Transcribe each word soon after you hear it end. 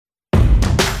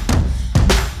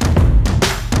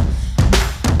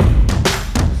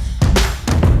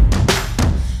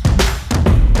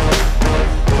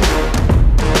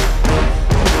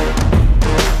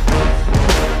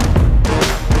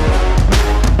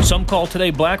call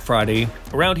today Black Friday.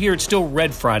 Around here, it's still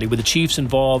Red Friday, with the Chiefs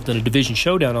involved in a division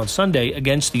showdown on Sunday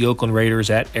against the Oakland Raiders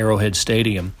at Arrowhead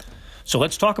Stadium. So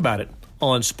let's talk about it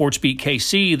on SportsBeat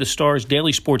KC, the Star's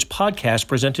daily sports podcast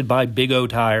presented by Big O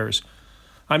Tires.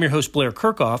 I'm your host, Blair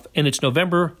Kirchhoff, and it's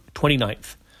November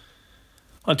 29th.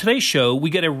 On today's show, we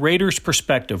get a Raiders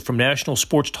perspective from national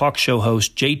sports talk show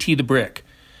host JT the Brick.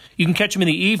 You can catch him in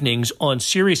the evenings on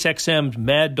SiriusXM's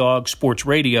Mad Dog Sports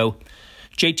Radio.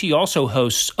 JT also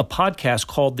hosts a podcast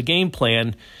called The Game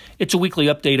Plan. It's a weekly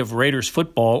update of Raiders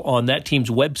football on that team's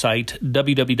website,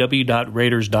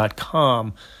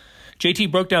 www.raiders.com.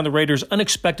 JT broke down the Raiders'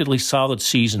 unexpectedly solid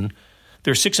season.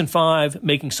 They're 6-5,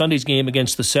 making Sunday's game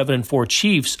against the 7-4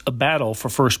 Chiefs a battle for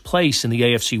first place in the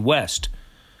AFC West.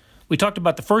 We talked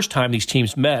about the first time these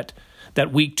teams met,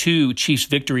 that Week 2 Chiefs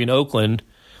victory in Oakland.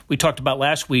 We talked about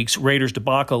last week's Raiders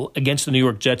debacle against the New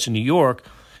York Jets in New York,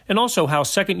 and also how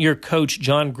second-year coach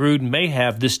Jon Gruden may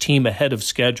have this team ahead of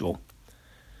schedule.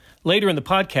 Later in the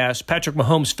podcast, Patrick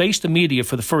Mahomes faced the media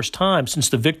for the first time since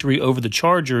the victory over the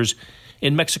Chargers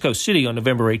in Mexico City on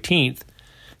November 18th.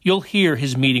 You'll hear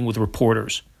his meeting with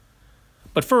reporters.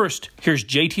 But first, here's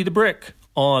JT the Brick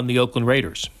on the Oakland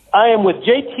Raiders. I am with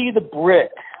JT the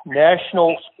Brick,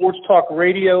 national sports talk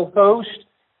radio host,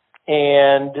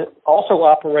 and also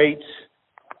operates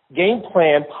Game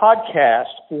Plan podcast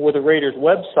for the Raiders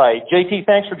website. JT,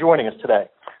 thanks for joining us today.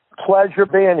 Pleasure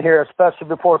being here, especially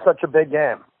before such a big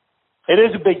game. It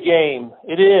is a big game.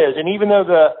 It is, and even though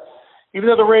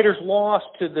the Raiders lost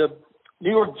to the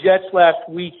New York Jets last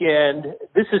weekend,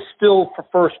 this is still for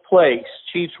first place.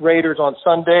 Chiefs Raiders on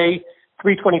Sunday,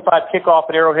 3:25 kickoff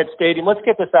at Arrowhead Stadium. Let's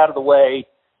get this out of the way,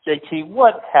 JT.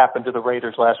 What happened to the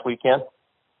Raiders last weekend?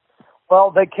 Well,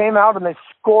 they came out and they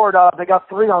scored. They got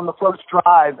 3 on the first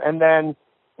drive, and then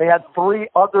they had 3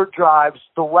 other drives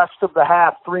the rest of the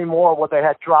half, 3 more where they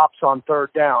had drops on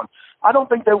third down. I don't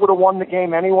think they would have won the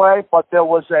game anyway, but there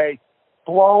was a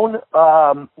blown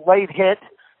late hit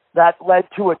that led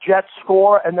to a Jets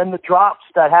score, and then the drops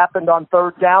that happened on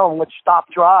third down, which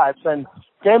stopped drives, and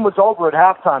the game was over at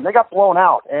halftime. They got blown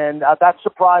out, and that's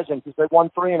surprising because they won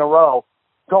 3 in a row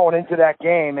going into that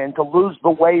game, and to lose the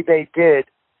way they did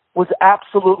was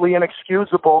absolutely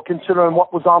inexcusable considering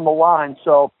what was on the line.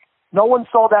 So no one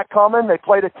saw that coming. They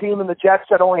played a team in the Jets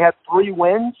that only had 3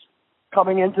 wins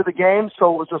coming into the game,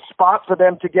 so it was a spot for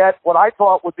them to get what I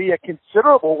thought would be a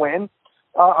considerable win,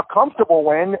 a comfortable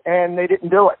win, and they didn't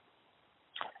do it.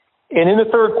 And in the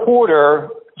third quarter,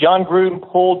 Jon Gruden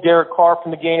pulled Derek Carr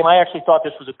from the game. I actually thought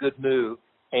this was a good move,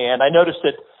 and I noticed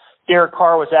that Derek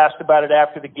Carr was asked about it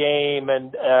after the game,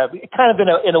 and kind of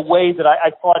in a way that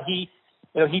I thought he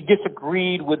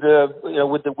disagreed with the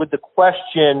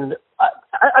question.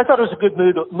 I thought it was a good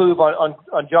move on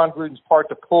Jon Gruden's part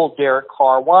to pull Derek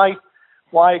Carr. Why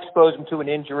expose him to an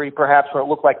injury, perhaps when it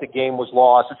looked like the game was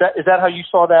lost? Is that how you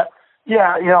saw that?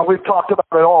 Yeah, we've talked about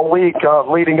it all week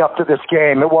leading up to this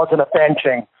game. It wasn't a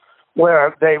benching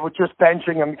where they were just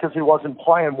benching him because he wasn't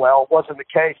playing well. It wasn't the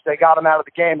case. They got him out of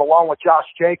the game along with Josh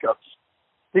Jacobs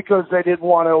because they didn't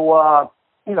want to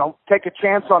take a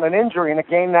chance on an injury in a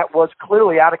game that was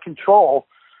clearly out of control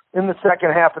in the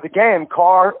second half of the game.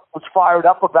 Carr was fired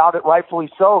up about it, rightfully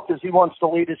so, because he wants to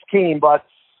lead his team, but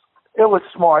it was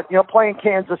smart. Playing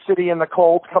Kansas City in the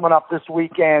cold coming up this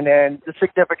weekend and the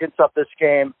significance of this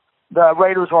game, the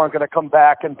Raiders aren't going to come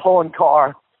back, and pulling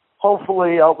Carr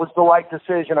hopefully was the right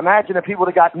decision. Imagine if he would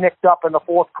have got nicked up in the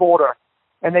fourth quarter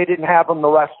and they didn't have him the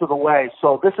rest of the way.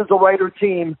 So this is a Raider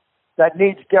team that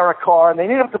needs Derek Carr, and they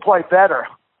need him to play better,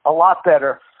 a lot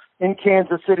better, in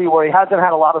Kansas City where he hasn't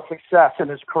had a lot of success in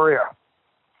his career.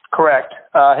 Correct.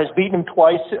 Has beaten him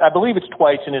twice. I believe it's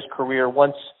twice in his career,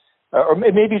 once, or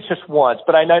maybe it's just once,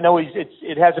 but I know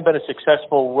it hasn't been a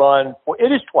successful run.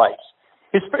 It is twice.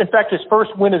 In fact, his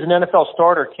first win as an NFL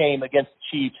starter came against the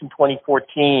Chiefs in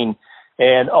 2014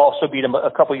 and also beat him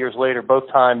a couple years later, both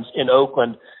times in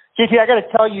Oakland. JT, I got to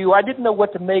tell you, I didn't know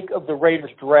what to make of the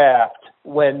Raiders draft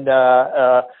when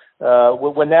that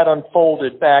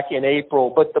unfolded back in April.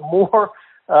 But the more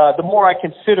I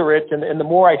consider it and the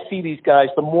more I see these guys,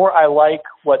 the more I like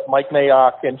what Mike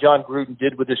Mayock and Jon Gruden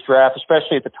did with this draft,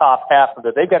 especially at the top half of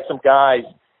it. They've got some guys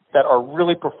that are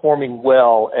really performing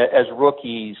well as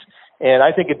rookies, and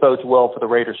I think it bodes well for the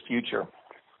Raiders' future.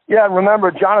 Yeah,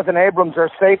 remember, Jonathan Abrams,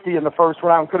 their safety in the first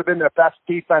round, could have been their best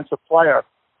defensive player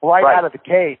right out of the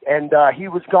gate, and he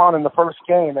was gone in the first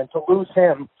game, and to lose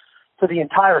him for the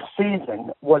entire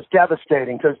season was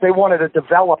devastating because they wanted to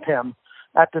develop him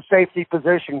at the safety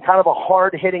position, kind of a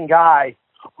hard-hitting guy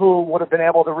who would have been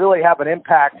able to really have an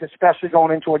impact, especially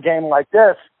going into a game like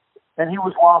this, and he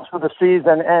was lost for the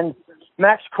season. And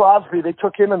Max Crosby, they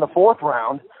took him in the fourth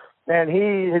round, And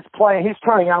he's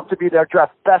turning out to be their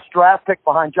best draft pick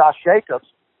behind Josh Jacobs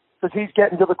because he's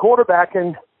getting to the quarterback.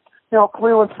 And,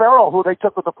 Cleveland Ferrell, who they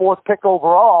took with the 4th pick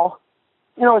overall,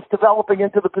 is developing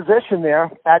into the position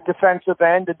there at defensive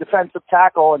end and defensive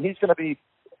tackle. And he's going to be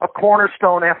a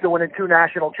cornerstone after winning 2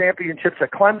 national championships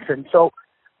at Clemson. So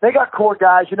they got core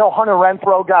guys. Hunter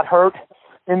Renfrow got hurt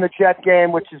in the Jet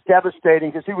game, which is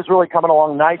devastating because he was really coming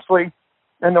along nicely.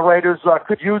 And the Raiders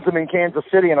could use him in Kansas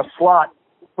City in a slot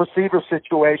receiver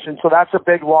situation. So that's a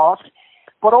big loss.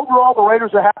 But overall, the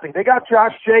Raiders are happy. They got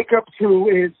Josh Jacobs, who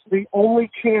is the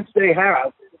only chance they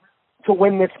have to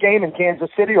win this game in Kansas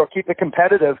City or keep it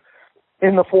competitive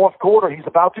in the 4th quarter. He's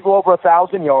about to go over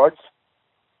 1,000 yards.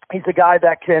 He's a guy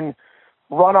that can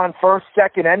run on 1st,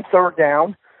 2nd, and 3rd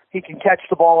down. He can catch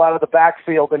the ball out of the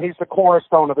backfield, and he's the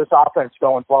cornerstone of this offense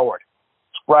going forward.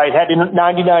 Right, had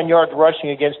 99 yards rushing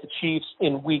against the Chiefs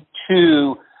in Week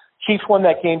 2. Chiefs won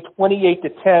that game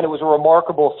 28-10. It was a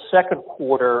remarkable second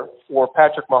quarter for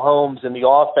Patrick Mahomes and the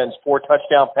offense. 4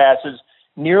 touchdown passes,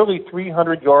 nearly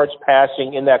 300 yards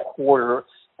passing in that quarter.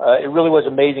 It really was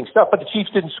amazing stuff. But the Chiefs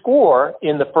didn't score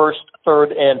in the 1st,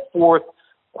 3rd, and 4th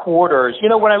quarters.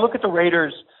 When I look at the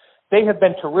Raiders, they have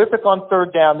been terrific on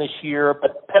 3rd down this year,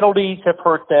 but penalties have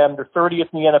hurt them. They're 30th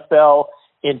in the NFL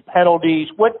in penalties.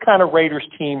 What kind of Raiders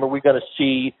team are we going to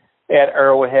see at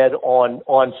Arrowhead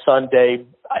on Sunday?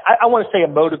 I want to say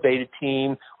a motivated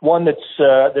team, one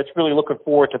that's really looking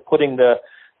forward to putting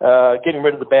getting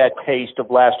rid of the bad taste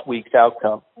of last week's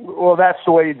outcome. Well, that's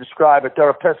the way you describe it. They're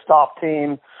a pissed off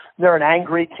team. They're an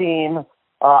angry team.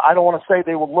 I don't want to say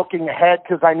they were looking ahead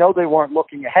because I know they weren't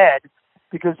looking ahead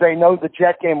because they know the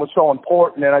Jet game was so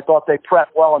important, and I thought they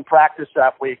prepped well in practice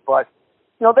that week. But,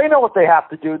 they know what they have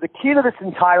to do. The key to this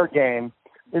entire game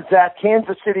is that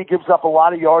Kansas City gives up a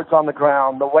lot of yards on the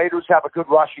ground. The Raiders have a good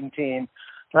rushing team.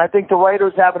 And I think the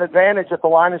Raiders have an advantage at the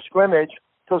line of scrimmage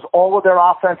because all of their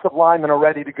offensive linemen are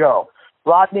ready to go.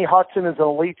 Rodney Hudson is an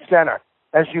elite center,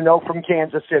 as you know, from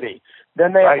Kansas City.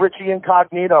 Then they have Richie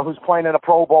Incognito, who's playing at a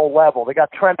Pro Bowl level. They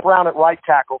got Trent Brown at right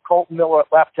tackle, Colton Miller at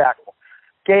left tackle,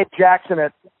 Gabe Jackson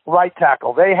at right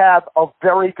tackle. They have a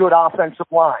very good offensive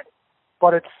line.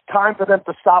 But it's time for them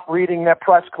to stop reading their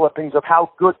press clippings of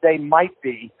how good they might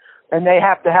be, and they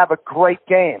have to have a great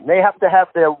game. They have to have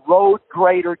their road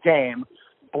grader game,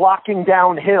 blocking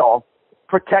downhill,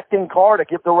 protecting Carr to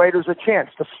give the Raiders a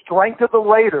chance. The strength of the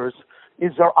Raiders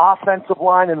is their offensive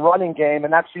line and running game,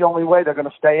 and that's the only way they're going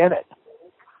to stay in it.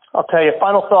 I'll tell you,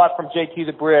 final thought from JT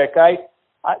the Brick.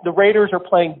 The Raiders are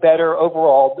playing better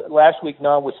overall last week,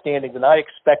 notwithstanding, than I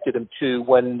expected them to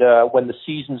when the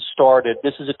season started.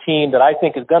 This is a team that I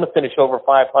think is going to finish over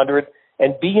 500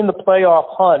 and be in the playoff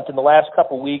hunt in the last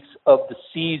couple of weeks of the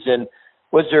season.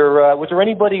 Was there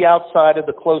anybody outside of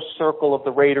the close circle of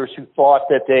the Raiders who thought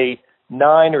that a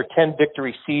 9 or 10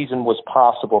 victory season was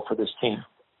possible for this team?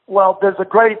 Well, there's a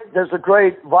great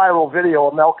viral video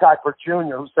of Mel Kiper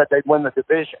Jr. who said they'd win the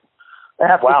division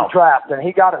after the draft, and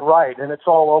he got it right, and it's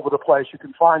all over the place. You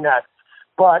can find that.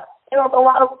 But there's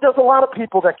a lot of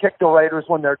people that kick the Raiders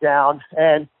when they're down,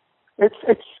 and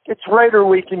it's Raider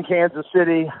week in Kansas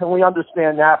City, and we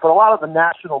understand that. But a lot of the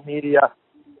national media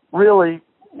really,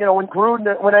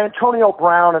 when Antonio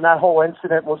Brown and that whole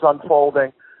incident was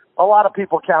unfolding, a lot of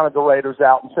people counted the Raiders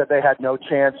out and said they had no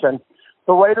chance. And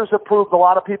the Raiders have proved a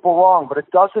lot of people wrong, but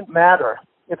it doesn't matter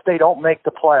if they don't make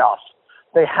the playoffs.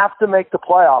 They have to make the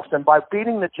playoffs. And by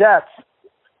beating the Jets,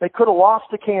 they could have lost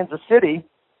to Kansas City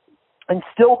and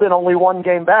still been only one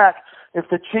game back if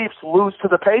the Chiefs lose to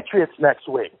the Patriots next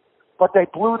week. But they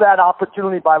blew that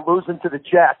opportunity by losing to the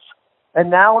Jets. And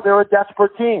now they're a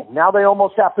desperate team. Now they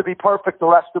almost have to be perfect the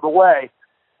rest of the way.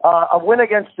 A win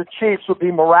against the Chiefs would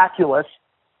be miraculous.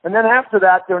 And then after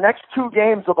that, their next 2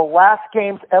 games are the last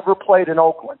games ever played in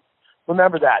Oakland.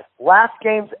 Remember that. Last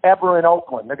games ever in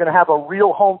Oakland. They're going to have a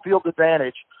real home field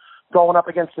advantage going up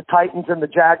against the Titans and the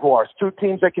Jaguars, 2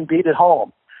 teams they can beat at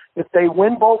home. If they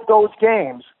win both those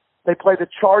games, they play the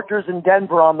Chargers and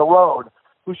Denver on the road,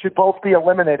 who should both be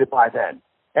eliminated by then.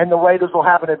 And the Raiders will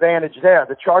have an advantage there.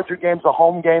 The Charger game's a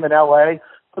home game in L.A.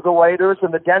 for the Raiders,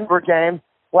 and the Denver game,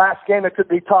 last game it could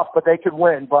be tough, but they could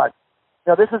win. But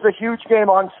this is a huge game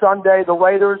on Sunday. The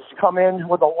Raiders come in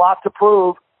with a lot to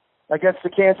prove against the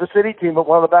Kansas City team, but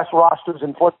one of the best rosters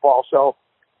in football. So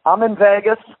I'm in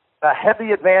Vegas, a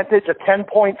heavy advantage, a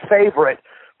 10-point favorite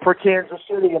for Kansas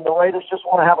City, and the Raiders just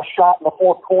want to have a shot in the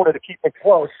 4th quarter to keep it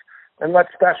close and let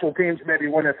special teams maybe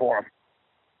win it for them.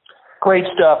 Great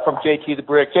stuff from JT the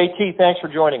Brick. JT, thanks for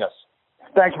joining us.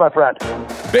 Thanks, my friend.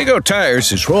 Big O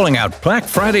Tires is rolling out Black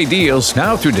Friday deals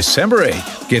now through December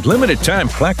 8th. Get limited-time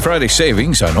Black Friday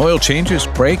savings on oil changes,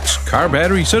 brakes, car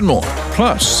batteries, and more.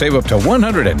 Plus, save up to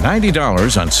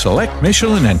 $190 on select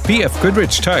Michelin and BF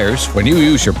Goodrich tires when you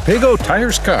use your Big O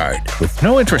Tires card with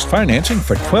no interest financing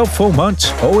for 12 full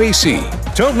months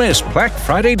OAC. Don't miss Black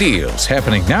Friday deals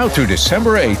happening now through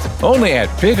December 8th only at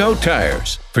Big O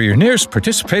Tires. For your nearest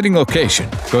participating location,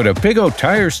 go to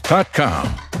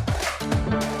bigotires.com.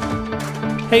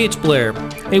 Hey, it's Blair.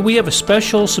 Hey, we have a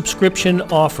special subscription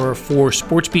offer for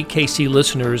SportsBeat KC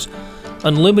listeners,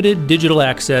 unlimited digital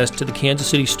access to the Kansas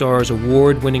City Star's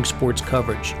award-winning sports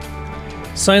coverage.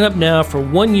 Sign up now for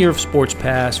 1 year of Sports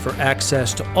Pass for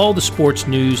access to all the sports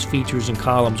news, features, and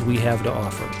columns we have to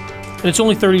offer. And it's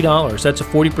only $30. That's a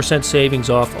 40% savings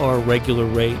off our regular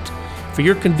rate. For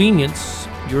your convenience,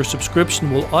 your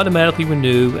subscription will automatically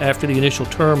renew after the initial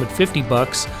term at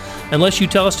 $50 unless you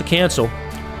tell us to cancel.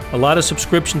 A lot of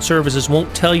subscription services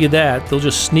won't tell you that. They'll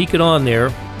just sneak it on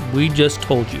there. We just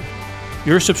told you.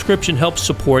 Your subscription helps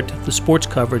support the sports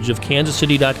coverage of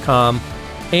kansascity.com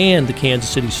and the Kansas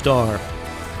City Star.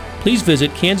 Please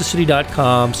visit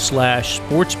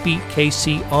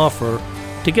kansascity.com/sportsbeatkc offer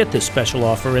to get this special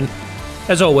offer. And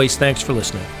as always, thanks for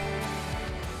listening.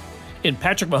 In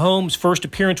Patrick Mahomes' first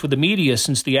appearance with the media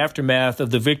since the aftermath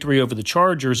of the victory over the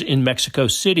Chargers in Mexico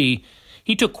City,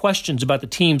 he took questions about the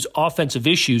team's offensive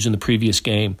issues in the previous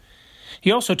game.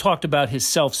 He also talked about his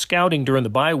self-scouting during the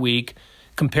bye week,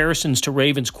 comparisons to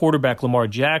Ravens quarterback Lamar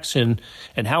Jackson,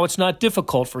 and how it's not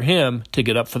difficult for him to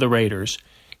get up for the Raiders.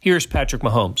 Here's Patrick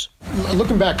Mahomes.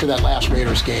 Looking back to that last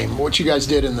Raiders game, what you guys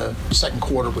did in the second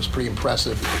quarter was pretty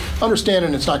impressive.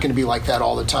 Understanding it's not going to be like that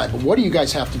all the time, but what do you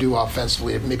guys have to do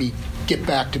offensively to maybe get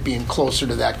back to being closer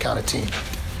to that kind of team?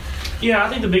 Yeah, I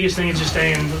think the biggest thing is just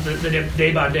staying the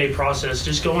day-by-day process,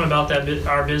 just going about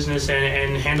our business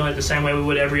and handling it the same way we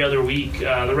would every other week.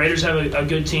 The Raiders have a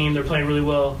good team. They're playing really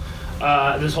well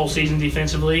this whole season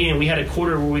defensively, and we had a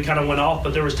quarter where we kind of went off,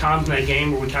 but there was times in that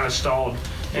game where we kind of stalled.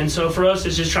 And so for us,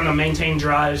 it's just trying to maintain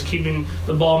drives, keeping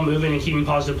the ball moving, and keeping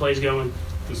positive plays going.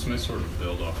 This may sort of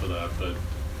build off of that, but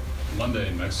Monday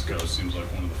in Mexico seems like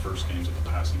one of the first games that the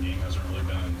passing game hasn't really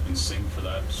been in sync for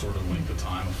that sort of length of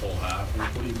time, a full half.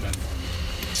 What do you think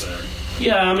there?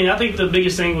 Yeah, I mean, I think the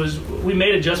biggest thing was we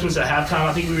made adjustments at halftime.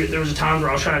 I think there was a time where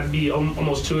I was trying to be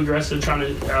almost too aggressive, trying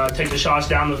to take the shots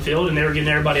down the field, and they were getting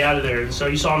everybody out of there. And so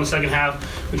you saw in the second half,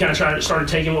 we kind of started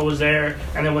taking what was there,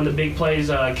 and then when the big plays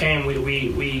came, we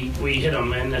hit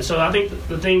them. And so I think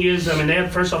the thing is, I mean,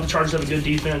 first off, the Chargers have a good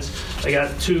defense. They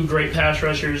got two great pass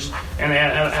rushers, and they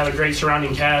have a great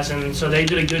surrounding cast, and so they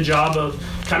did a good job of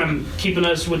kind of keeping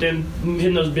us within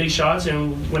hitting those big shots,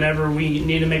 and whenever we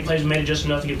needed to make plays, we made it just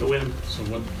enough to get the win. So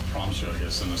what prompts you, I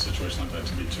guess, in a situation like that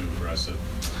to be too aggressive?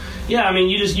 Yeah, I mean,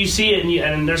 you see it,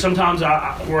 and there's sometimes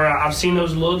where I've seen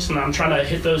those looks, and I'm trying to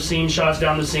hit those seam shots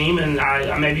down the seam, and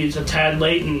I maybe it's a tad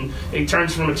late, and it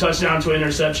turns from a touchdown to an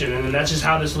interception, and that's just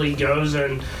how this league goes.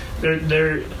 And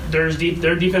their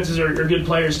defenses are good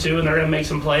players too, and they're going to make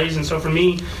some plays. And so for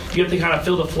me, you have to kind of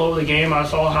feel the flow of the game. I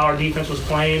saw how our defense was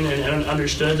playing and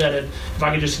understood that if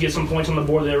I could just get some points on the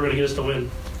board, they were going to get us the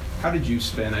win. How did you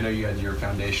spend, I know you had your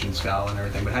foundation scholar and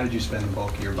everything, but how did you spend the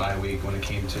bulk of your bye week when it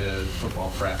came to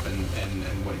football prep and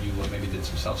what you maybe did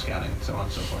some self-scouting, so on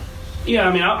and so forth? Yeah,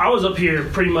 I mean, I was up here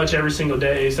pretty much every single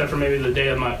day, except for maybe the day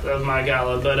of my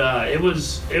gala. But it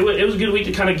was a good week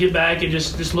to kind of get back and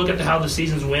just look at how the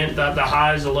seasons went, the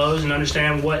highs, the lows, and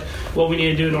understand what we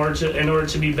need to do in order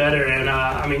to be better. And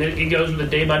I mean, it goes with a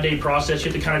day-by-day process.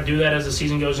 You have to kind of do that as the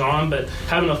season goes on. But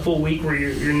having a full week where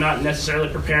you're not necessarily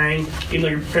preparing, even though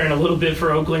you're preparing a little bit for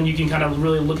Oakland, you can kind of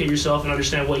really look at yourself and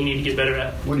understand what you need to get better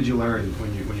at. What did you learn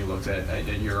when you looked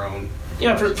at your own?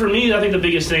 Yeah, for me, I think the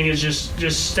biggest thing is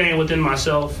just staying within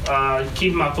myself,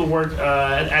 keeping my footwork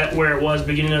at where it was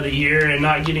beginning of the year, and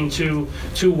not getting too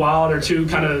wild or too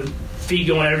kind of feet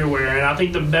going everywhere. And I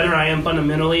think the better I am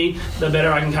fundamentally, the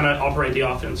better I can kind of operate the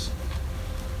offense.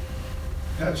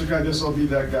 Patrick, I guess I'll be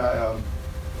that guy.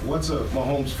 What's a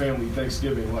Mahomes family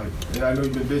Thanksgiving like? And I know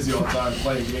you've been busy all the time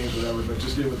playing games, whatever, but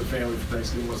just get with the family for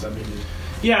Thanksgiving. What's that mean to you?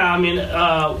 Yeah, I mean,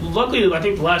 luckily, I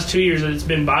think the last 2 years it's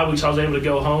been bye weeks, I was able to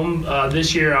go home.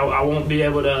 This year, I won't be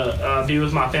able to be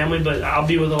with my family, but I'll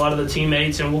be with a lot of the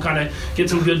teammates, and we'll kind of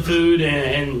get some good food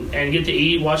and get to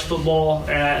eat, watch football.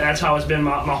 And that's how it's been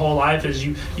my whole life, is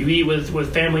you eat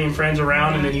with family and friends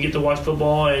around, and then you get to watch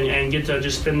football and get to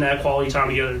just spend that quality time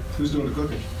together. Who's doing the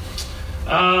cooking?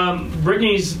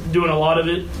 Brittany's doing a lot of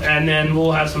it, and then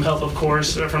we'll have some help, of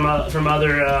course, from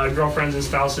other girlfriends and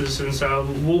spouses, and so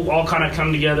we'll all kind of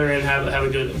come together and have a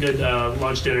good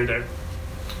lunch dinner there.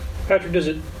 Patrick, does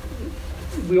it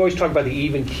we always talk about the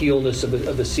even keelness of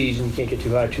the season. You can't get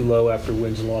too high, too low after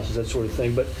wins and losses, that sort of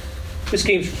thing. But this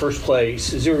game's for first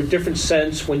place. Is there a different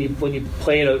sense when you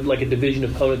play in a division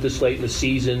opponent this late in the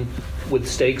season with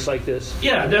stakes like this?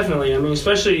 Yeah, definitely. I mean,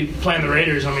 especially playing the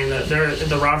Raiders. I mean,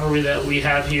 the rivalry that we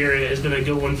have here has been a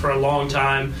good one for a long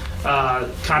time.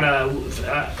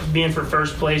 Being for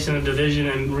first place in the division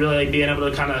and really being able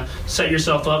to kind of set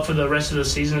yourself up for the rest of the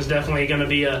season is definitely going to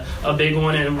be a big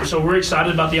one. And so we're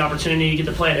excited about the opportunity to get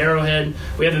to play at Arrowhead.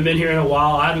 We haven't been here in a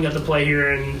while. I haven't got to play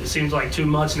here in, it seems like, 2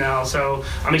 months now. So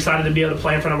I'm excited to be able to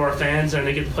play in front of our fans and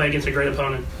to get to play against a great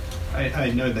opponent.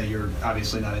 I know that you're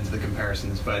obviously not into the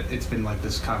comparisons, but it's been like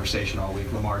this conversation all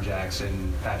week. Lamar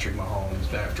Jackson, Patrick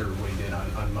Mahomes, after what he did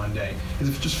on Monday. Is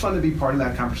it just fun to be part of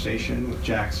that conversation with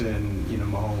Jackson,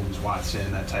 Mahomes,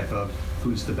 Watson, that type of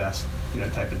who's the best,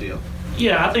 type of deal?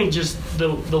 Yeah, I think just the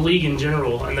league in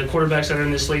general and the quarterbacks that are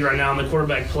in this league right now and the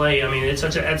quarterback play, I mean, it's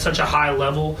at such a high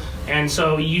level. And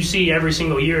so you see every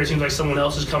single year it seems like someone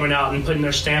else is coming out and putting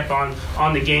their stamp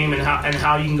on the game and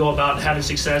how you can go about having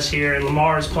success here. And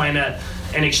Lamar is playing at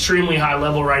an extremely high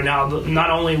level right now. Not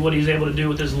only what he's able to do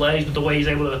with his legs, but the way he's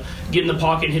able to get in the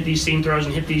pocket and hit these seam throws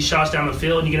and hit these shots down the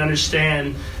field. You can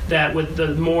understand that with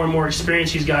the more and more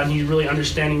experience he's gotten, he's really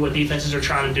understanding what defenses are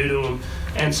trying to do to him.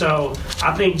 And so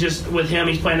I think just with him,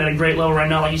 he's playing at a great level right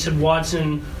now. Like you said,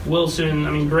 Watson,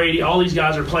 Wilson, Brady, all these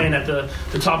guys are playing at the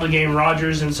top of the game,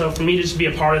 Rodgers. And so for me to just be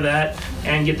a part of that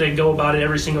and get to go about it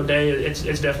every single day, it's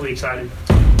definitely exciting.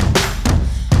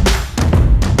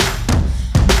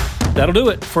 That'll do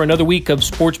it for another week of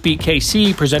Sports Beat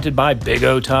KC presented by Big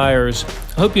O Tires.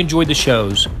 I hope you enjoyed the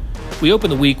shows. We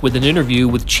opened the week with an interview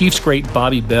with Chiefs great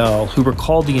Bobby Bell, who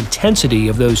recalled the intensity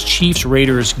of those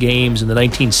Chiefs-Raiders games in the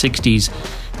 1960s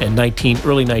and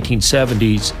early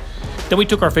 1970s. Then we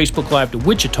took our Facebook Live to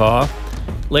Wichita.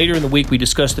 Later in the week, we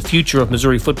discussed the future of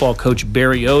Missouri football coach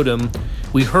Barry Odom.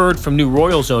 We heard from new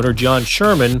Royals owner John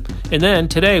Sherman. And then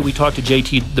today we talked to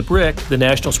JT the Brick, the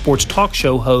national sports talk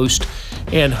show host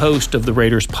and host of the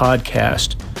Raiders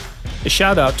podcast. A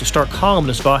shout-out to star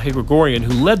columnist Vahe Gregorian,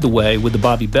 who led the way with the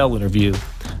Bobby Bell interview.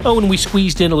 Oh, and we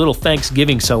squeezed in a little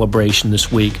Thanksgiving celebration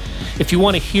this week. If you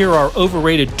want to hear our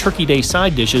overrated Turkey Day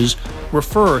side dishes,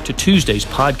 refer to Tuesday's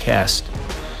podcast.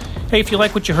 Hey, if you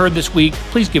like what you heard this week,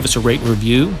 please give us a rate and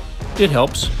review. It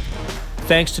helps.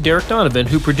 Thanks to Derek Donovan,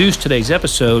 who produced today's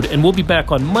episode, and we'll be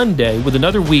back on Monday with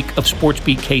another week of Sports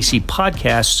Beat KC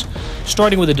podcasts,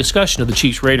 starting with a discussion of the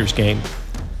Chiefs-Raiders game.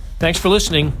 Thanks for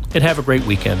listening, and have a great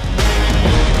weekend.